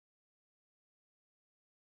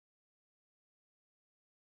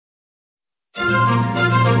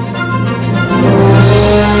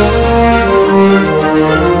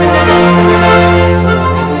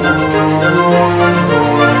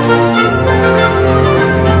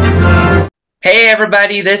Hey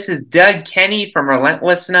everybody, this is Doug Kenny from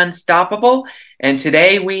Relentless and Unstoppable, and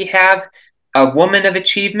today we have a Woman of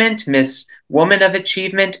Achievement, Miss Woman of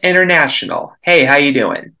Achievement International. Hey, how you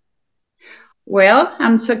doing? Well,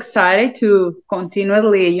 I'm so excited to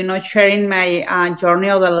continually, sharing my journey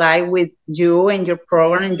of the life with you and your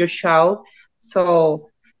program and your show. So,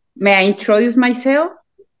 may I introduce myself?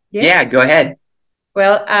 Yeah, Yes. go ahead.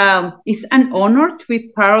 Well, it's an honor to be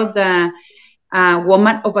part of the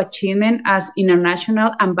Woman of Achievement as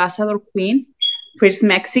International Ambassador Queen, first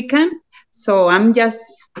Mexican. So I'm just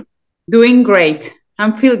doing great.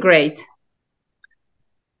 I feel great.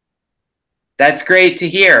 That's great to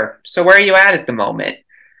hear. So where are you at the moment?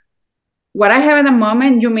 What I have at the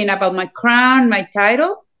moment, you mean about my crown, my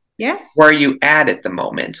title? Yes? Where are you at the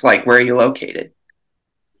moment? Like, where are you located?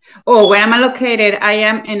 Oh, where am I located? I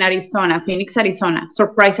am in Arizona, Phoenix, Arizona,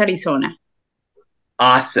 Surprise, Arizona.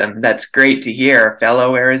 Awesome. That's great to hear,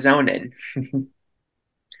 fellow Arizonan.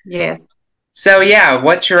 Yes. So yeah,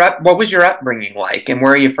 what was your upbringing like and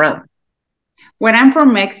where are you from? When I'm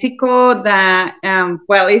from Mexico,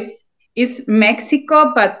 it's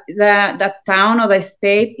Mexico, but the town or the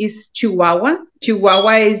state is Chihuahua.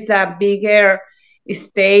 Chihuahua is the bigger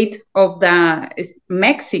state of the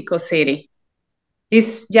Mexico City.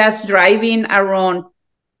 It's just driving around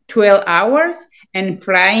 12 hours and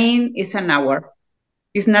flying is an hour.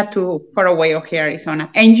 It's not too far away of here, Arizona.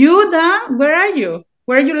 And you, Dan, where are you?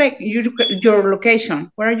 Where are you like your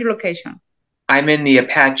location? Where are your location? I'm in the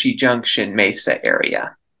Apache Junction Mesa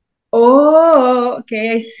area. Oh,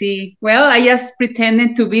 okay, I see. Well, I just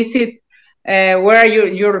pretended to visit where are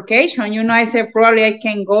your location. I said probably I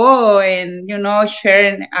can go and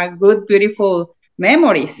share a good, beautiful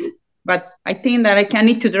memories. But I think that I can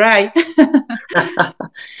need to drive.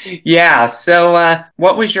 Yeah, so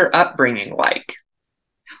what was your upbringing like?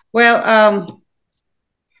 Well,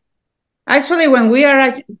 actually, when we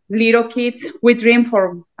are little kids, we dream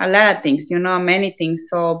for a lot of things, many things.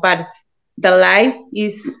 So, but the life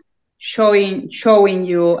is showing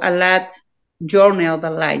you a lot journey of the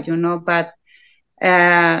life, but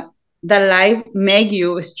the life make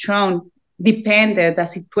you strong, dependent the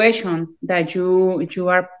situation that you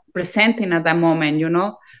are presenting at the moment,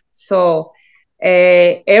 So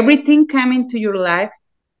everything coming to your life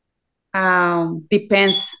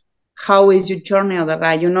depends how is your journey of the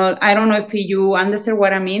life. I don't know if you understand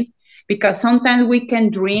what I mean, because sometimes we can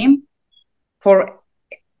dream for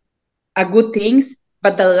a good things,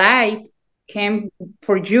 but the life came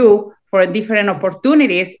for you for different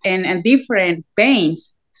opportunities and different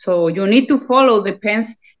pains. So you need to follow the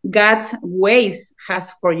pains God's ways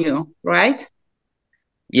has for you, right?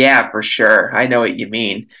 Yeah, for sure. I know what you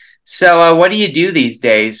mean. So what do you do these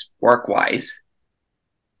days work-wise?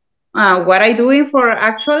 What I doing for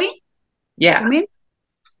actually, you Yeah. mean?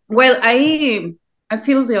 Well, I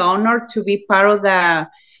feel the honor to be part of the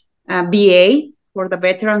VA for the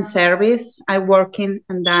veteran service. I work in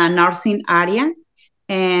the nursing area,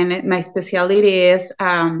 and my specialty is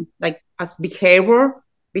like as behavioral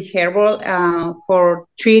for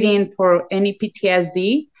treating for any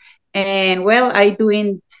PTSD. And well, I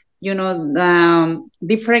doing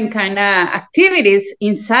different kind of activities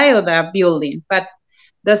inside of the building, but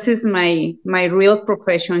this is my real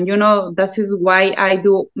profession. This is why I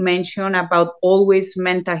do mention about always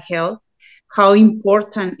mental health, how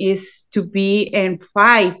important is to be and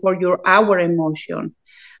fight for our emotion,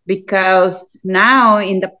 because now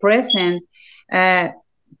in the present,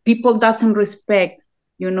 people doesn't respect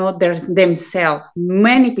themselves.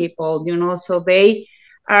 Many people, so they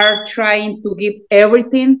are trying to give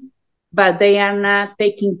everything, but they are not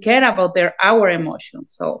taking care about our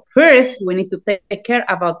emotions. So first we need to take care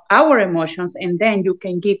about our emotions, and then you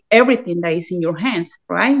can give everything that is in your hands,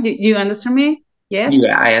 right? Do you understand me? Yes.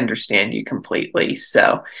 Yeah, I understand you completely.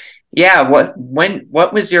 So, yeah,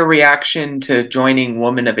 what was your reaction to joining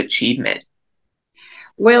Woman of Achievement?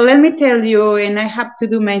 Well, let me tell you, and I have to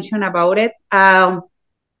do mention about it.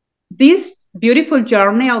 This beautiful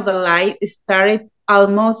journey of the life started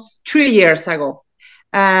almost 3 years ago.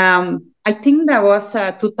 I think that was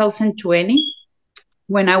 2020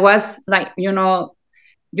 when I was like,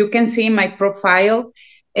 you can see my profile.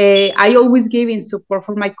 I always give in support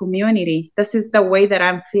for my community. This is the way that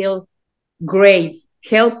I feel great,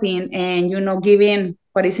 helping and, giving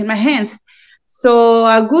what is in my hands. So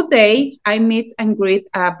a good day, I meet and greet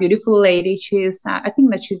a beautiful lady. She's, I think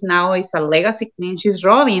that she's now is a legacy queen. She's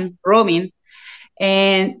Robin.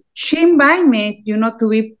 And she invited me, to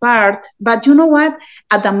be part. But you know what?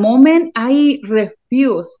 At the moment, I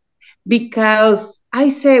refuse because I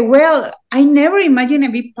say, well, I never imagined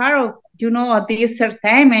to be part of, of this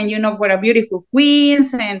entertainment, for a beautiful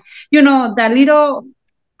queens and, the little,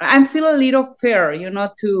 I feel a little fear,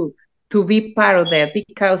 to be part of that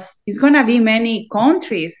because it's gonna be many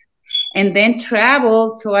countries and then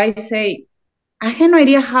travel. So I say, I have no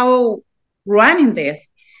idea how running this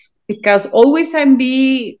because always I'm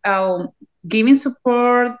be giving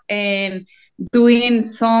support and doing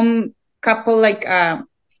some couple like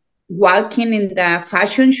walking in the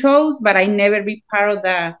fashion shows, but I never be part of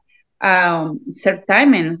the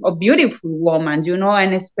certainment of beautiful women,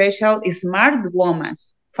 and especially smart women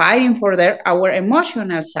fighting for our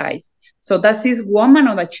emotional side. So that is woman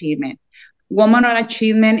of achievement. Woman of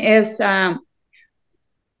achievement is a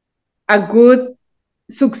good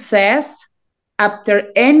success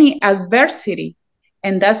after any adversity,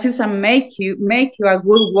 and that is a make you a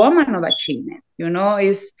good woman of achievement.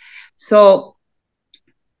 Is so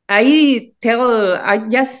I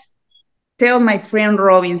just tell my friend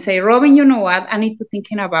Robin, say, Robin, you know what? I need to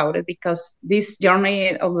thinking about it because this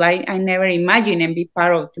journey of life I never imagined and be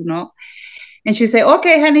part of. And she said,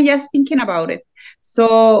 okay, honey, just thinking about it.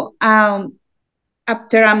 So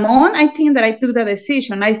after a month, I think that I took the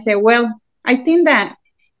decision. I said, well, I think that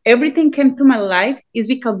everything came to my life is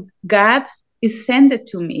because God is sent it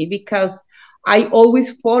to me because I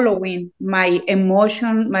always following my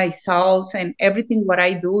emotion, my souls, and everything what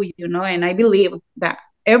I do, and I believe that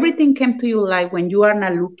everything came to your life when you are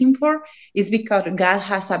not looking for is because God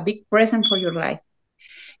has a big present for your life.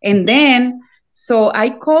 And then, so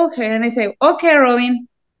I called her and I said, okay, Robin,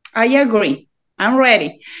 I agree. I'm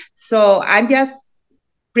ready. So I just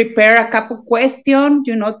prepare a couple questions,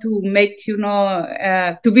 to make,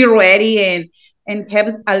 to be ready and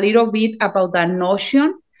have a little bit about the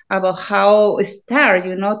notion about how start,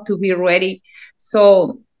 to be ready.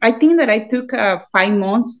 So I think that I took 5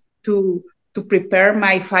 months to prepare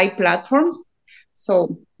my 5 platforms.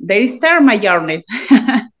 So there start my journey.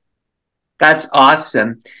 That's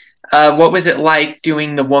awesome. What was it like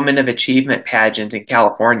doing the Woman of Achievement pageant in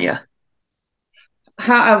California?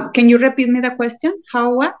 How, can you repeat me the question?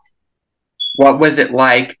 How what? What was it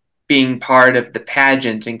like being part of the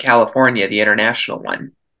pageant in California, the international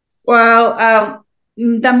one? Well,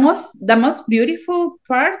 the most beautiful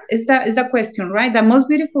part is the question, right? The most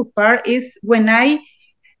beautiful part is when I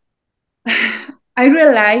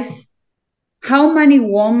realize how many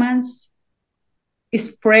women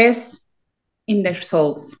express in their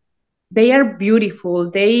souls. They are beautiful.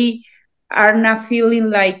 They are not feeling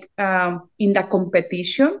like in the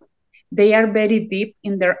competition. They are very deep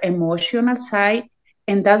in their emotional side,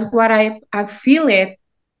 and that's what I feel it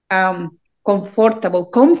comfortable,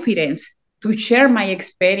 confidence to share my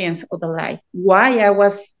experience of the life. Why I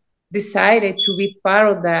was decided to be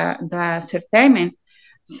part of the certainment.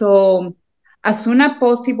 So as soon as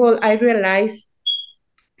possible, I realized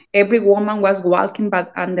every woman was walking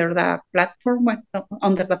but under the platform,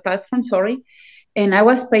 sorry, and I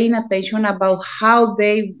was paying attention about how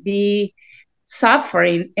they be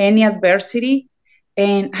suffering any adversity.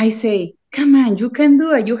 And I say, come on, you can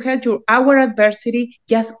do it. You have our adversity.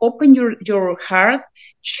 Just open your heart,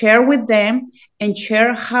 share with them, and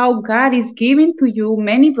share how God is giving to you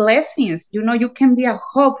many blessings. You can be a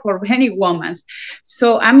hope for many women.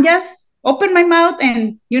 So I'm just open my mouth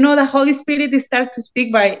and the Holy Spirit starts to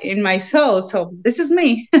speak by in my soul. So this is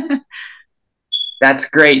me. That's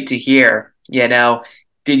great to hear.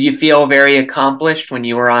 Did you feel very accomplished when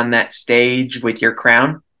you were on that stage with your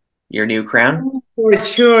crown, your new crown? For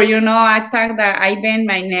sure, I thought that I bend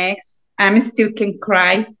my necks. I'm still can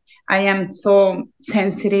cry. I am so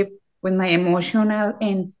sensitive with my emotional,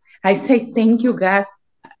 and I say thank you, God.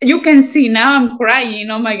 You can see now I'm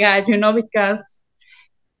crying. Oh my God, because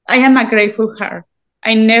I am a grateful heart.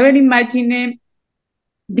 I never imagined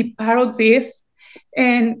be part of this,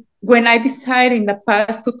 and when I decided in the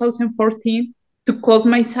past 2014 to close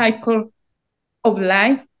my cycle of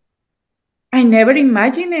life, I never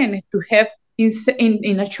imagined to have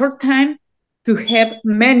in a short time to have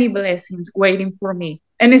many blessings waiting for me,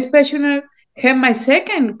 and especially have my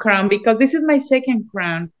second crown because this is my second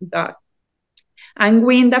crown. God, I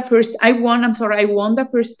won the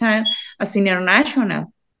first time as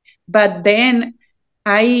international, but then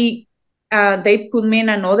I they put me in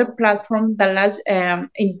another platform the last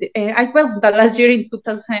the last year in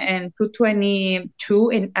 2022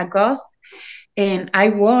 in August, and I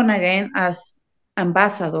won again as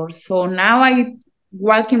ambassador. So now I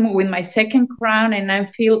walking with my second crown, and I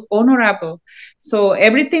feel honorable. So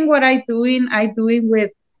everything what I doing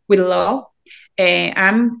with love,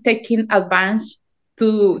 I'm taking advantage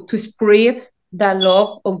to spread the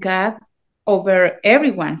love of God over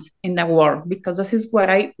everyone in the world, because this is what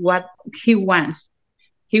He wants.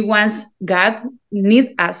 He wants God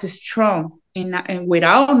need us strong in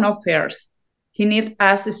without no fears. He needs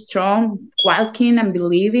us strong, walking and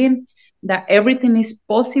believing that everything is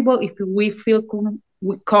possible if we feel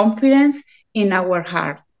with confidence in our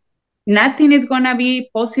heart. Nothing is gonna be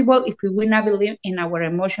possible if we will not believe in our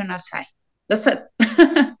emotional side. That's it.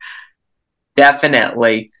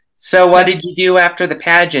 Definitely. So, what Yeah. did you do after the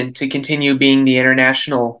pageant to continue being the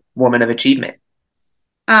International Woman of Achievement?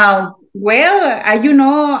 Well,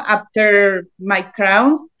 after my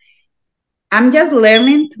crowns, I'm just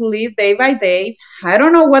learning to live day by day. I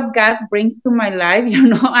don't know what God brings to my life.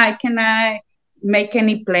 I cannot make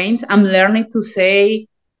any plans. I'm learning to say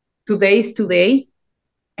today is today.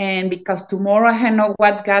 And because tomorrow I know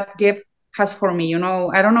what God has for me.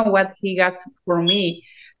 I don't know what He got for me.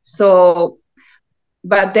 So,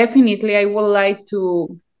 but definitely I would like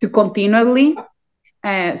to continually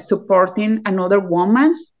supporting another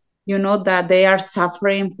woman's, that they are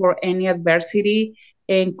suffering for any adversity,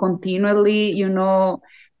 and continually,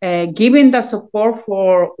 giving the support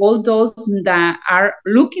for all those that are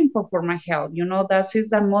looking for my help. That is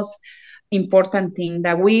the most important thing,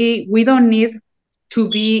 that we don't need to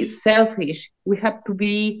be selfish. We have to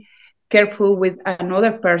be careful with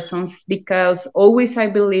another person's, because always I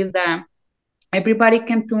believe that everybody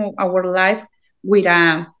came to our life with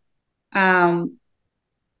a um,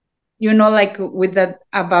 like with the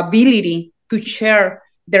ability to share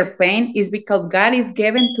their pain, is because God is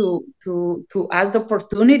given to us the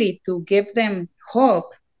opportunity to give them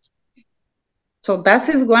hope. So that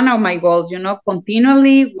is one of my goals,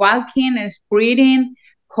 continually walking and spreading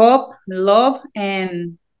hope, love,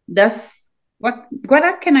 and that's what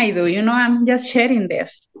can I do? I'm just sharing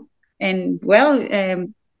this, and well,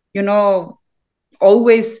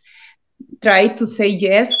 always try to say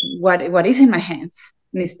yes what is in my hands,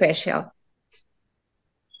 in special.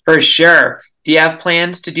 For sure. Do you have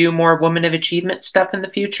plans to do more Woman of Achievement stuff in the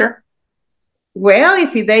future? Well,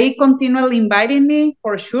 if they continually inviting me,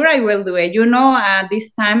 for sure I will do it.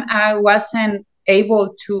 This time I wasn't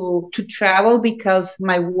able to travel because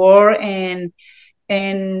my work, and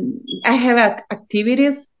I have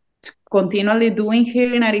activities continually doing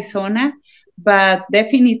here in Arizona, but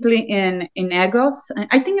definitely in August.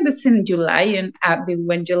 I think it is in July, and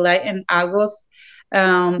when July and August,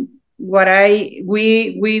 what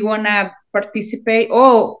we wanna participate.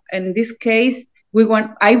 Oh, in this case,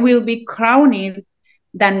 I will be crowning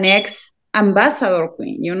the next ambassador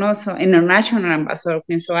queen. So international ambassador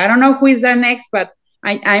queen. So I don't know who is the next, but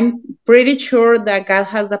I'm pretty sure that God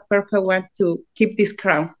has the perfect one to keep this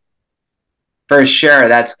crown. For sure.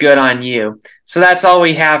 That's good on you. So that's all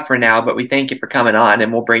we have for now, but we thank you for coming on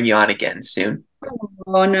and we'll bring you on again soon.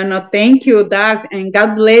 Oh, no, no. Thank you, Doug. And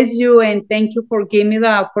God bless you. And thank you for giving me the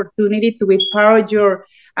opportunity to be part of your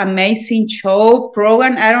amazing show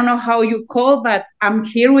program. I don't know how you call, but I'm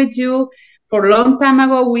here with you. For a long time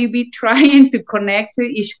ago, we be trying to connect to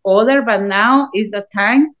each other, but now is the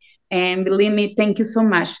time. And believe me, thank you so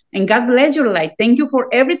much. And God bless your life. Thank you for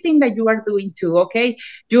everything that you are doing too, okay?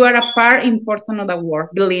 You are a part important of the world,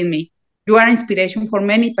 believe me. You are inspiration for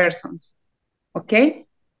many persons, okay?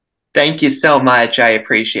 Thank you so much. I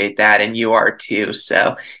appreciate that. And you are too.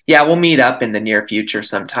 So, yeah, we'll meet up in the near future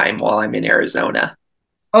sometime while I'm in Arizona.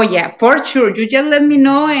 Oh, yeah, for sure. You just let me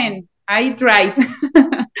know and I drive.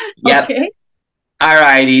 Yep. Okay. All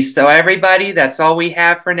righty. So, everybody, that's all we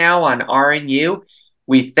have for now on R&U.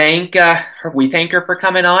 We thank her for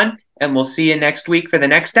coming on, and we'll see you next week for the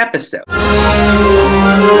next episode.